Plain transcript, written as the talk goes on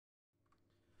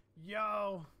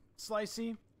Yo,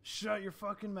 Slicey, shut your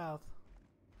fucking mouth.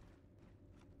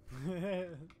 I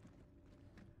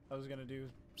was gonna do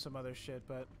some other shit,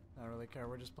 but I don't really care.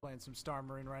 We're just playing some Star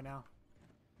Marine right now.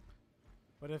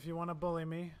 But if you want to bully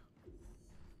me,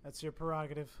 that's your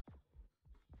prerogative.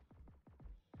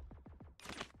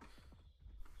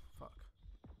 Fuck.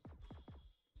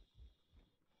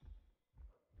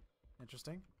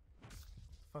 Interesting. The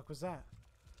fuck was that?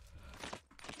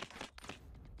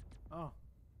 Oh.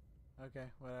 Okay,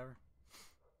 whatever.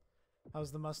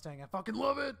 How's the Mustang? I fucking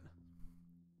love it!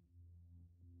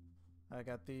 I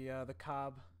got the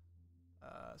Cobb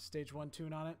Stage 1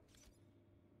 tune on it.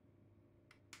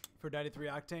 For 93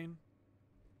 octane.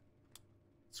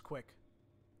 It's quick.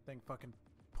 Thing fucking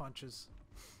punches.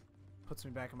 Puts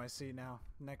me back in my seat now.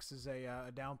 Next is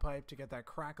a downpipe to get that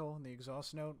crackle and the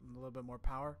exhaust note and a little bit more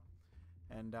power.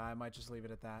 And I might just leave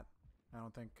it at that. I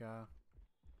don't think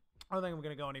I'm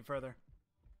gonna go any further.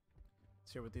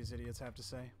 Let's hear what these idiots have to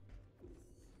say.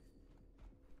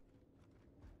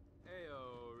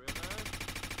 Heyo, River.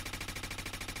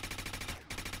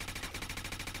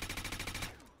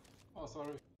 Oh,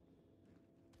 sorry.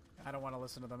 I don't want to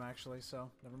listen to them actually, so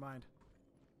never mind.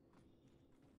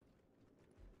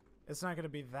 It's not going to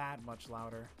be that much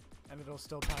louder, and it'll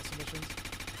still pass emissions.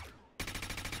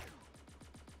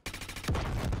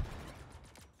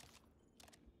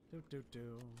 Do.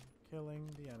 Killing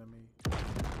the enemy.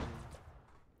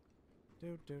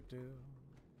 Do.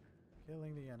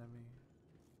 Killing the enemy.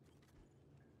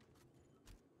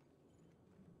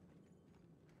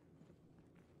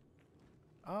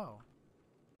 Oh.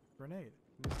 Grenade.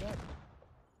 He's dead.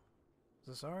 Is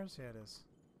this ours? Yeah, it is.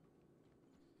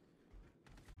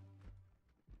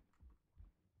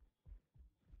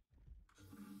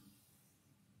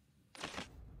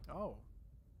 Oh.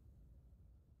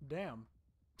 Damn.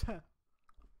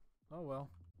 Oh well.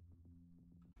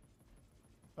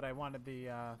 But I wanted the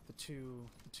two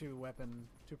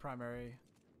primary.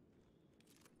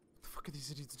 What the fuck are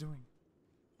these idiots doing?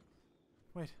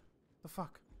 Wait. The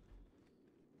fuck?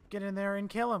 Get in there and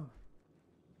kill him.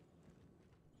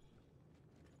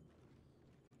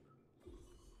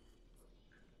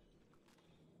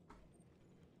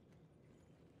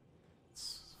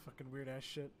 It's fucking weird ass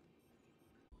shit.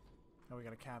 Oh, we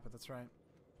gotta cap it, that's right.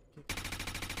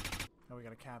 Oh, we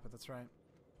gotta cap it, that's right.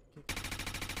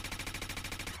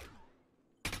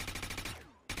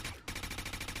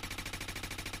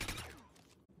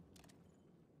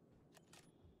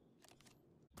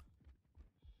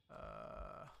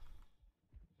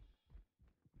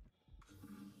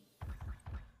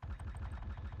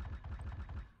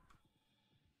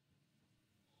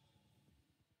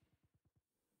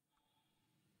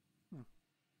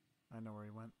 I know where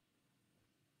he went.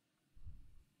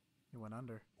 He went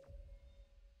under.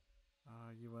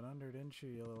 You went under, didn't you,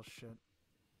 you little shit?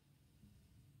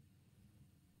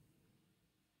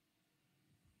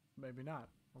 Maybe not.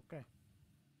 Okay.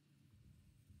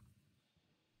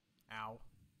 Ow.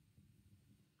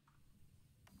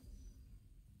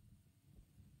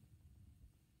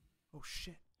 Oh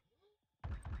shit.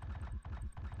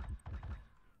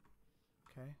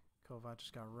 Okay, Kovat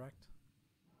just got wrecked.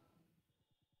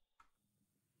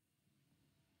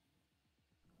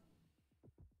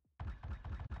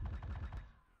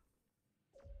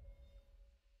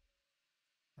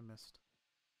 I missed.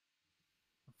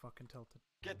 I'm fucking tilted.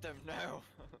 Get them now!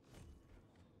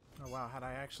 Oh wow, had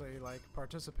I actually, like,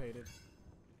 participated.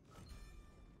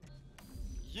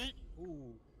 Yeet!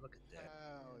 Ooh, look at that.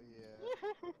 Oh,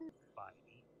 yeah. By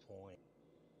 8 points.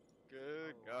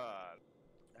 Good God.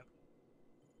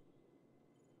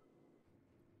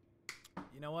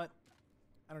 You know what?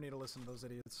 I don't need to listen to those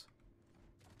idiots.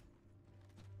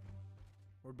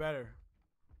 We're better.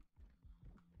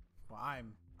 Well,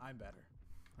 I'm better.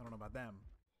 I don't know about them.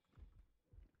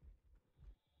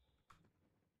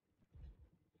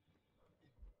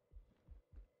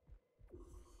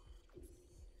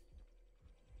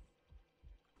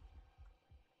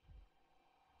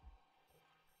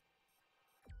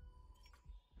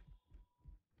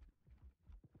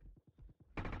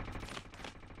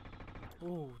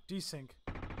 Ooh, desync.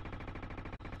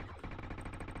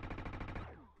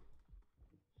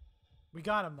 We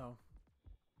got him though.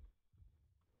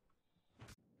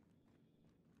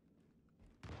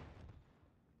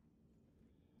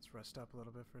 Let's rest up a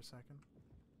little bit for a second.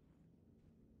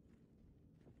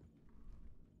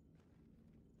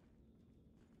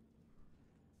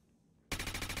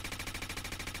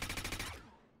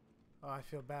 Oh, I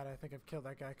feel bad. I think I've killed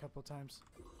that guy a couple times.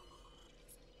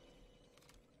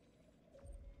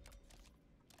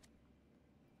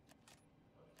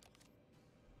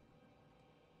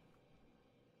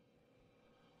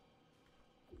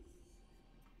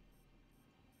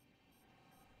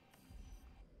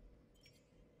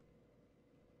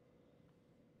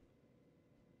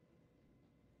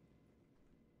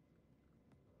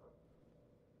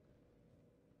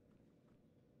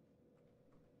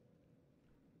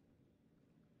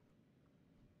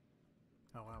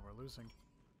 Oh wow, we're losing.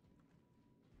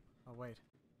 Oh wait.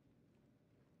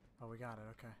 Oh, we got it,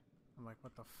 okay. I'm like,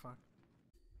 what the fuck?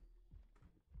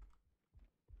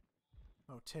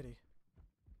 Oh, titty.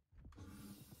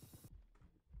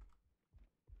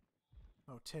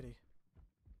 Oh, titty.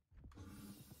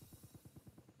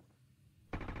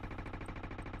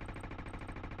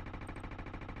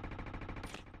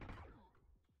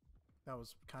 That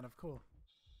was kind of cool.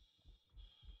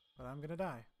 But I'm gonna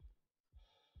die.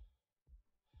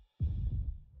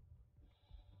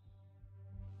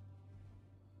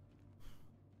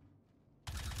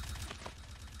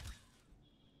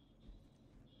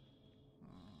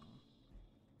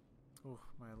 Ooh,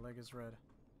 my leg is red.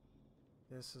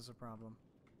 This is a problem.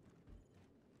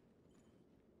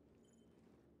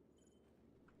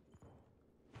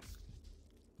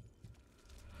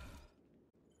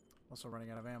 Also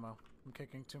running out of ammo. I'm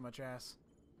kicking too much ass.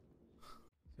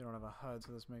 You don't have a HUD,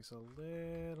 so this makes it a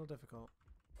little difficult.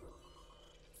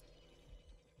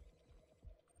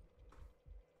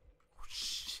 Oh,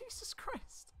 Jesus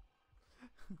Christ!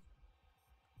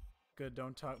 Good,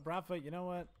 don't talk. Bravo, you know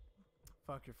what?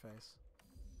 Fuck your face.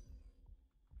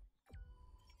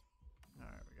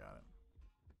 Alright, we got it.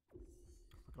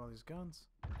 Look at all these guns.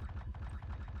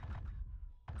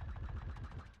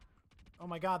 Oh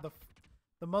my god,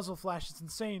 the muzzle flash is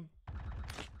insane.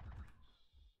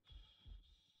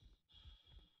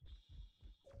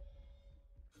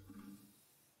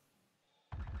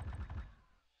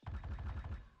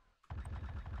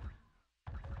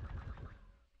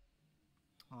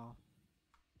 Oh.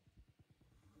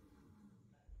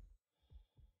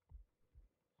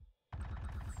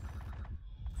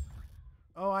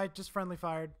 Oh, I just friendly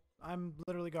fired. I'm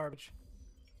literally garbage.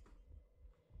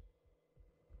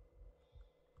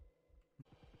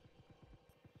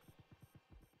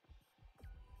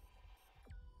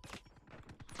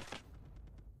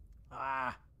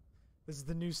 Ah. This is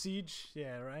the new siege?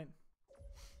 Yeah, right?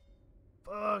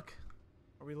 Fuck.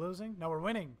 Are we losing? No, we're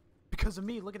winning. Because of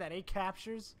me. Look at that. 8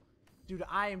 captures. Dude,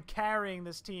 I am carrying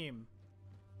this team.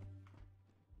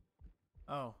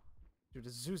 Oh. Dude,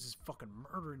 Zeus is fucking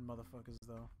murdering motherfuckers,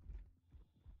 though.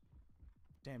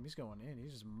 Damn, he's going in.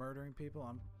 He's just murdering people.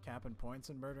 I'm capping points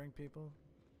and murdering people.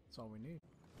 That's all we need.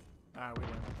 Alright, we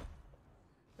win.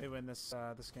 We win this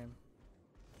this game.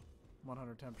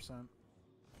 110%.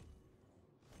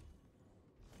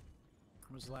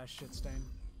 Was the last shit stain.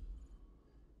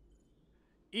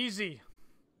 Easy.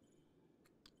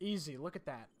 Easy. Look at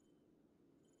that.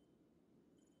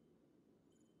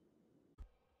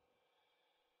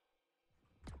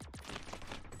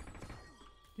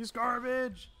 He's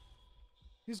garbage.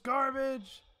 He's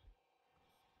garbage.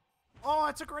 Oh,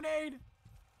 it's a grenade.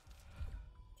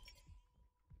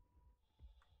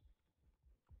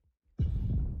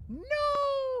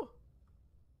 No.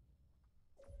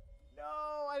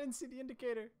 No, I didn't see the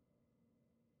indicator.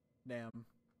 Damn.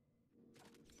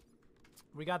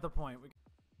 We got the point.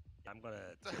 I'm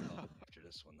gonna take off after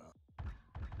this one though,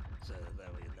 so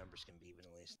that way the numbers can be even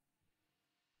at least.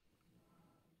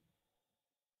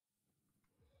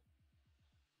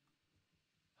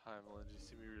 Hi, Melon. Did you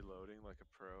see me reloading like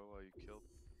a pro while you killed?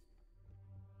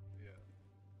 Yeah.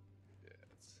 Yeah,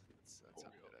 that's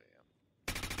how good I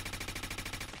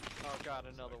am. Oh god,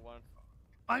 another one.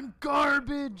 I'm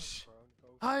garbage.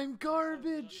 I'm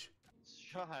garbage.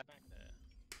 God.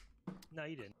 No,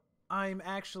 you didn't. I'm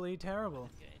actually terrible.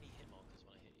 Get any hit markers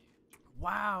when I hit you.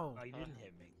 Wow. Oh, you didn't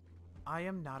hit me. I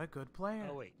am not a good player.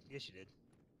 Oh wait, yes you did.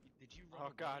 Did you run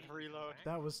Oh god, away and reload. back?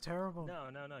 That was terrible. No,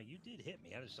 you did hit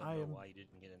me. I just don't I know am- why you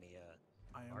didn't get any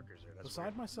I am markers there. That's beside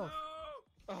weird. myself.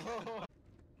 Oh.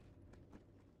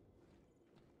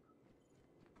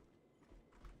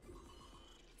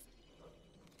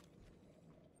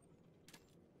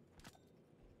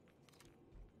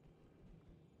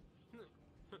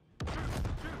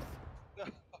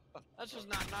 That's just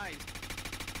not nice.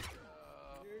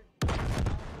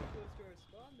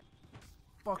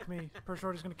 Fuck me.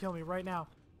 Pershorty's gonna kill me right now.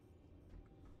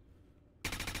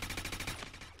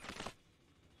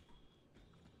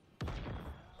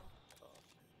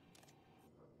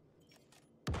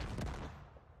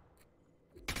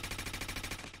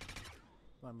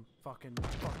 Lem, fuck you,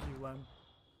 Lem.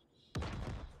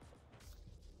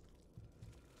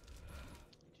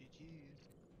 GG's.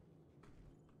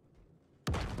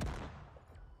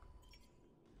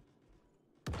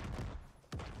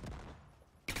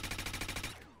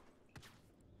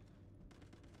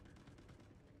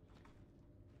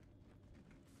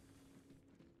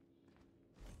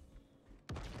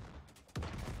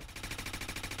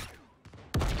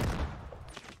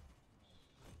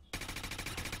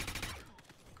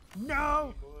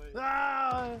 No!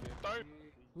 Ah! Don't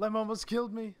Lem almost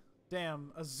killed me.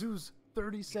 Damn, Azuz, You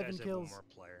 37 guys have kills. one more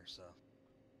player, so.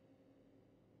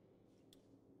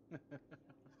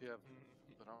 Yeah,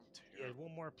 but I'm You terrible. had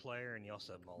one more player, and you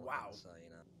also have mulligan, Wow. so, you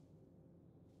know.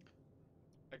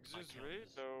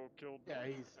 Exusredo killed Yeah,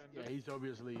 me. he's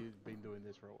obviously been doing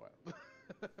this for a while.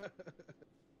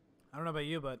 I don't know about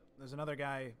you, but there's another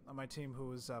guy on my team who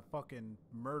was fucking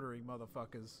murdering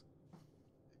motherfuckers.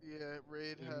 Yeah,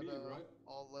 Raid Yeah, had me, right?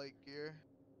 all light gear.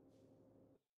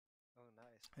 Oh,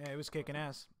 nice. Yeah, he was kicking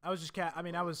ass. I was just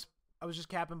I was just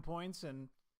capping points, and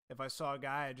if I saw a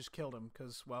guy, I just killed him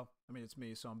because, well, I mean, it's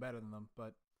me, so I'm better than them.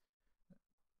 But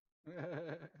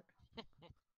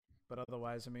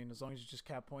otherwise, I mean, as long as you just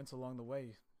cap points along the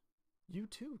way, you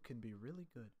too can be really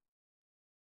good.